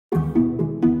Hello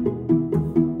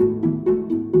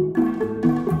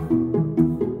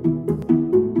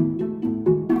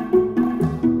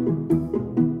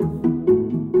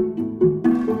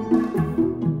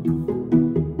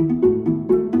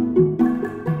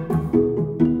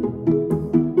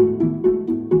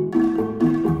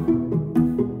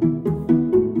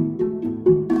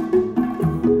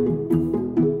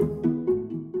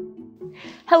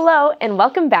and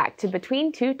welcome back to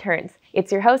Between Two Terns.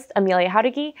 It's your host, Amelia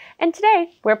Jauregui, and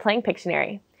today we're playing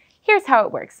Pictionary. Here's how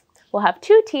it works. We'll have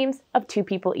two teams of 2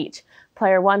 people each.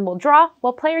 Player 1 will draw,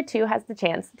 while player 2 has the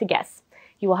chance to guess.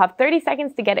 You will have 30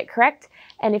 seconds to get it correct,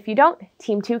 and if you don't,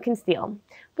 team 2 can steal.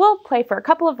 We'll play for a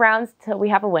couple of rounds till we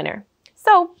have a winner.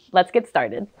 So, let's get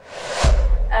started.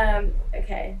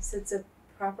 Okay, so it's a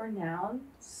proper noun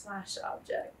 /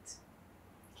 object.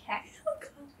 Okay.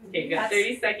 Okay, you got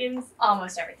 30 seconds.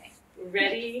 Almost everything.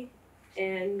 Ready,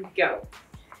 and go.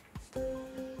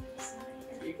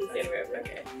 You can say wherever,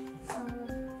 okay.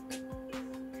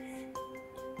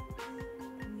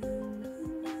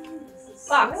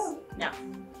 Box. No.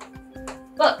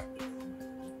 Book.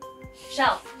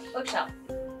 Shelf. Bookshelf.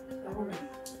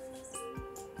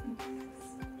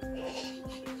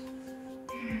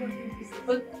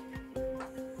 Book.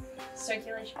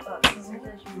 Circulation book.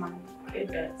 Circulation mind. Good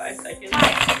bet. 5 seconds.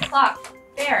 Time. Clock.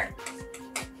 Bear.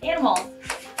 Animal.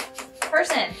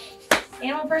 Person.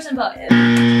 Animal person book.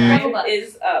 Time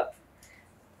is up.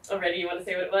 Already, you want to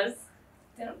say what it was?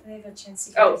 They have a chance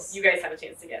to guess. Oh, you guys have a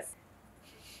chance to guess.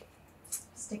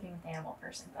 Sticking with animal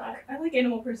person book. I like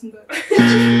animal person book.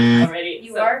 Already.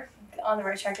 You are on the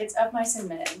right track. It's Of Mice and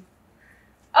Men.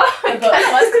 Oh, The book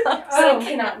was close. So I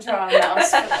cannot draw a mouse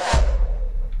for that.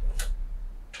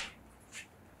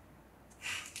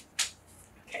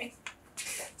 Okay.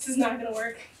 This is not gonna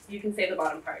work. You can say the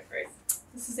bottom part first.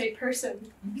 This is a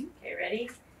person. Okay, ready?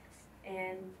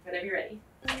 And whenever you're ready.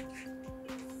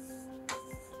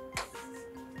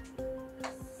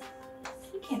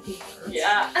 You can't be words.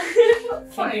 Yeah.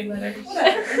 Fine, whatever.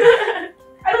 I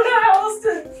don't know how else to.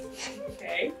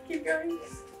 Okay, keep going.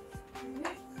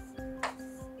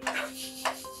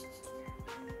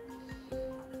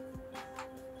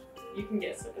 You can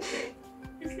guess what this is.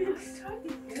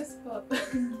 Yes, but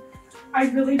I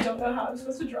really don't know how I'm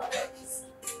supposed to draw this.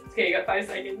 Okay, you got 5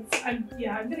 seconds. I'm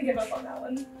gonna give up on that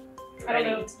one. I don't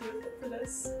know what to do with it for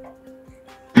this.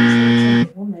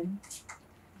 Woman.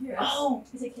 Yes. Oh,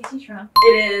 is it Casey Trump?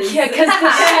 It is. Yeah, because the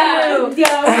shoe.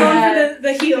 Yeah, I was going for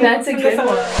the heel. That's a from good the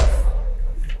one. photo.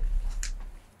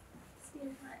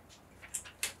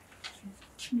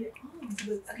 Yeah.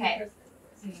 Okay.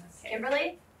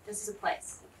 Kimberly, this is a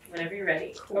place. Whenever you're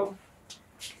ready. Cool.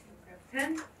 Grab a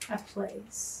pen. A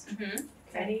place. Mm-hmm.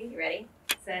 Ready? You ready?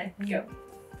 Set, go.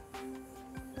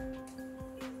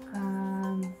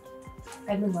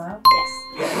 Edmund Love. Yes.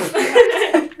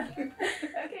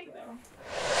 Okay, go.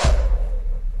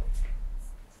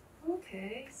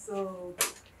 Okay, so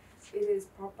it is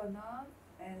proper noun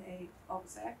and a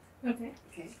object. Okay.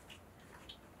 Okay.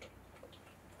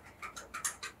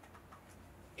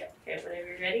 Yeah. Okay, whenever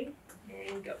you're ready,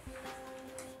 and go.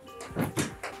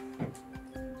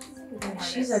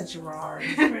 She's a drawer.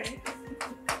 Right.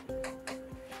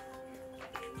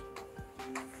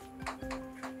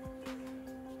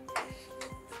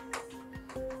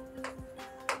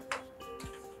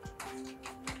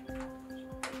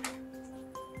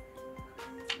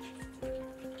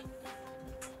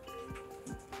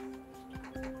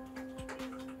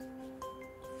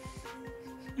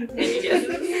 Any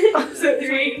guesses? So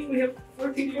 3. We have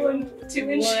 4 people and 2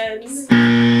 inch.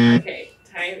 1. Okay,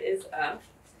 time is up.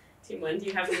 Team 1, do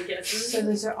you have any guesses? So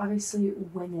those are obviously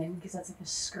women because that's like a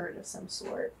skirt of some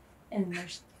sort. And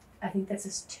there's, I think that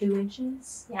says 2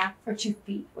 inches. Yeah. Or 2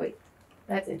 feet. Wait,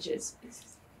 that's inches.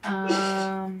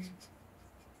 And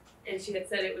she had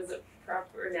said it was a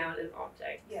proper noun and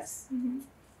object. Yes. Mm-hmm.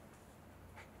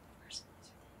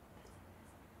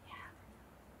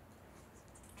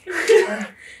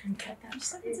 Cut that.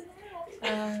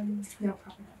 No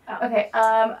problem. Oh. Okay.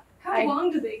 How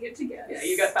long do they get to guess? Yeah,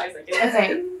 you got 5 seconds.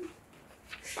 Okay.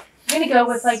 I'm gonna go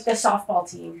with like the softball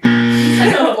team.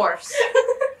 Of course.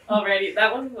 Alrighty,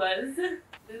 that one was.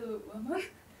 Little woman.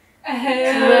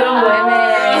 Little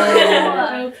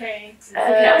Women. Okay.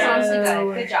 That was honestly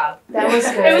good. Good job. That was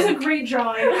good. It was a great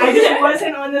drawing. I just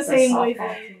wasn't on the same softball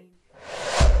wavelength. team.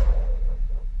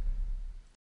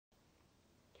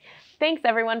 Thanks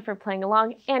everyone for playing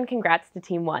along, and congrats to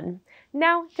Team 1.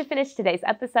 Now, to finish today's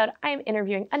episode, I am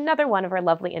interviewing another one of our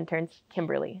lovely interns,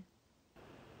 Kimberly.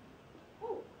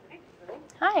 Oh,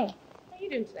 Hi, How are you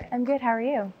doing today? I'm good. How are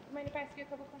you? Mind if I ask you a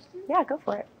couple questions? Yeah, go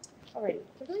for it. Alrighty.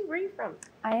 Kimberly, where are you from?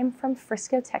 I am from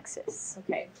Frisco, Texas.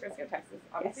 Okay, Frisco, Texas.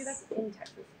 Obviously, Yes. that's in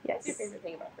Texas. Yes. What's your favorite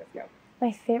thing about Frisco?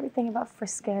 My favorite thing about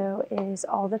Frisco is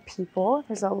all the people.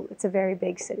 It's a very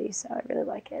big city, so I really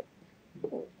like it.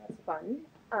 Ooh, that's fun.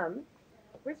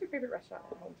 Where's your favorite restaurant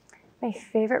at home? My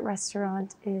favorite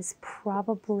restaurant is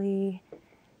probably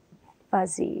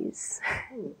Fuzzy's.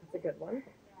 Ooh, that's a good one.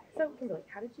 So, Kimberly,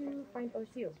 how did you find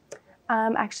OSU?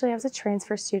 Actually, I was a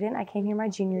transfer student. I came here my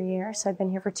junior year, so I've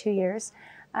been here for 2 years.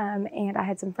 And I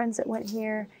had some friends that went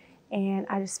here, and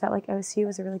I just felt like OSU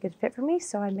was a really good fit for me,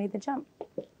 so I made the jump.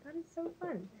 That is so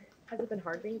fun. Has it been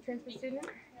hard being a transfer student?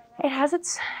 It has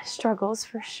its struggles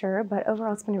for sure, but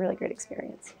overall it's been a really great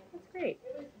experience. That's great.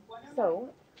 So,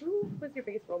 who was your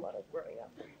biggest role model growing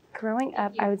up? Growing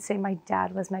up, I would say my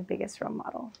dad was my biggest role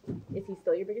model. Is he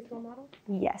still your biggest role model?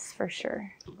 Yes, for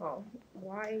sure. Oh,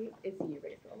 why is he your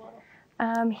biggest role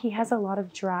model? He has a lot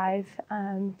of drive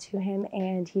to him,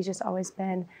 and he's just always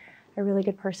been a really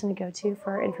good person to go to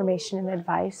for information and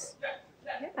advice.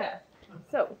 Yeah.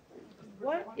 So,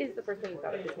 what is the first thing you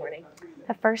thought of this morning?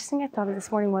 The first thing I thought of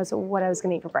this morning was what I was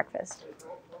going to eat for breakfast.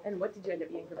 And what did you end up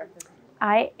eating for breakfast?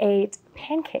 I ate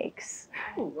pancakes.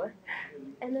 Ooh.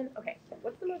 And then, okay,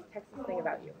 what's the most Texas thing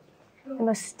about you? The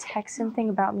most Texan thing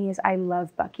about me is I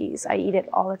love Buc-ee's. I eat it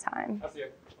all the time.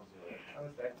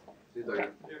 Okay.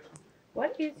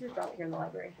 What is your job here in the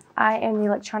library? I am the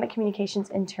electronic communications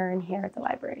intern here at the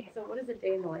library. So what does a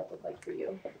day in the life look like for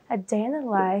you? A day in the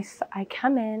life, I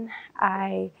come in,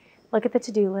 I look at the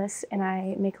to-do list, and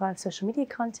I make a lot of social media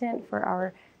content for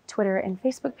our Twitter and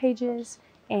Facebook pages,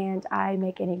 and I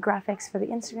make any graphics for the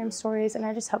Instagram stories, and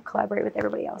I just help collaborate with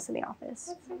everybody else in the office.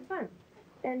 That's so fun.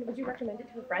 And would you recommend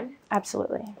it to a friend?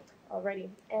 Absolutely. Alrighty.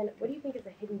 And what do you think is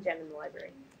a hidden gem in the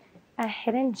library? A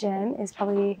hidden gem is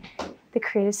probably the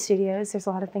creative studios. There's a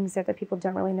lot of things there that people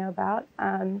don't really know about.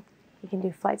 You can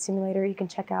do flight simulator, you can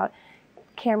check out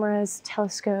cameras,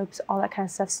 telescopes, all that kind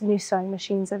of stuff, new sewing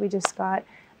machines that we just got.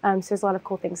 So there's a lot of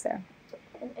cool things there.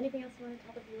 And anything else you want to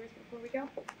tell the viewers before we go?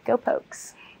 Go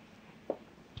Pokes.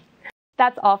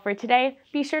 That's all for today.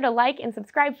 Be sure to like and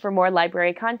subscribe for more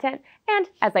library content. And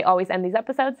as I always end these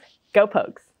episodes, go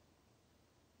Pokes!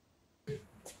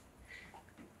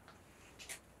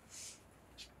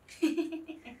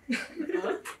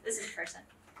 This is person.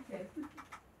 Okay.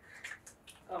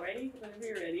 Alrighty, whenever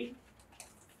you're ready.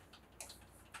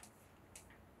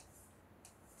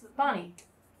 Bonnie.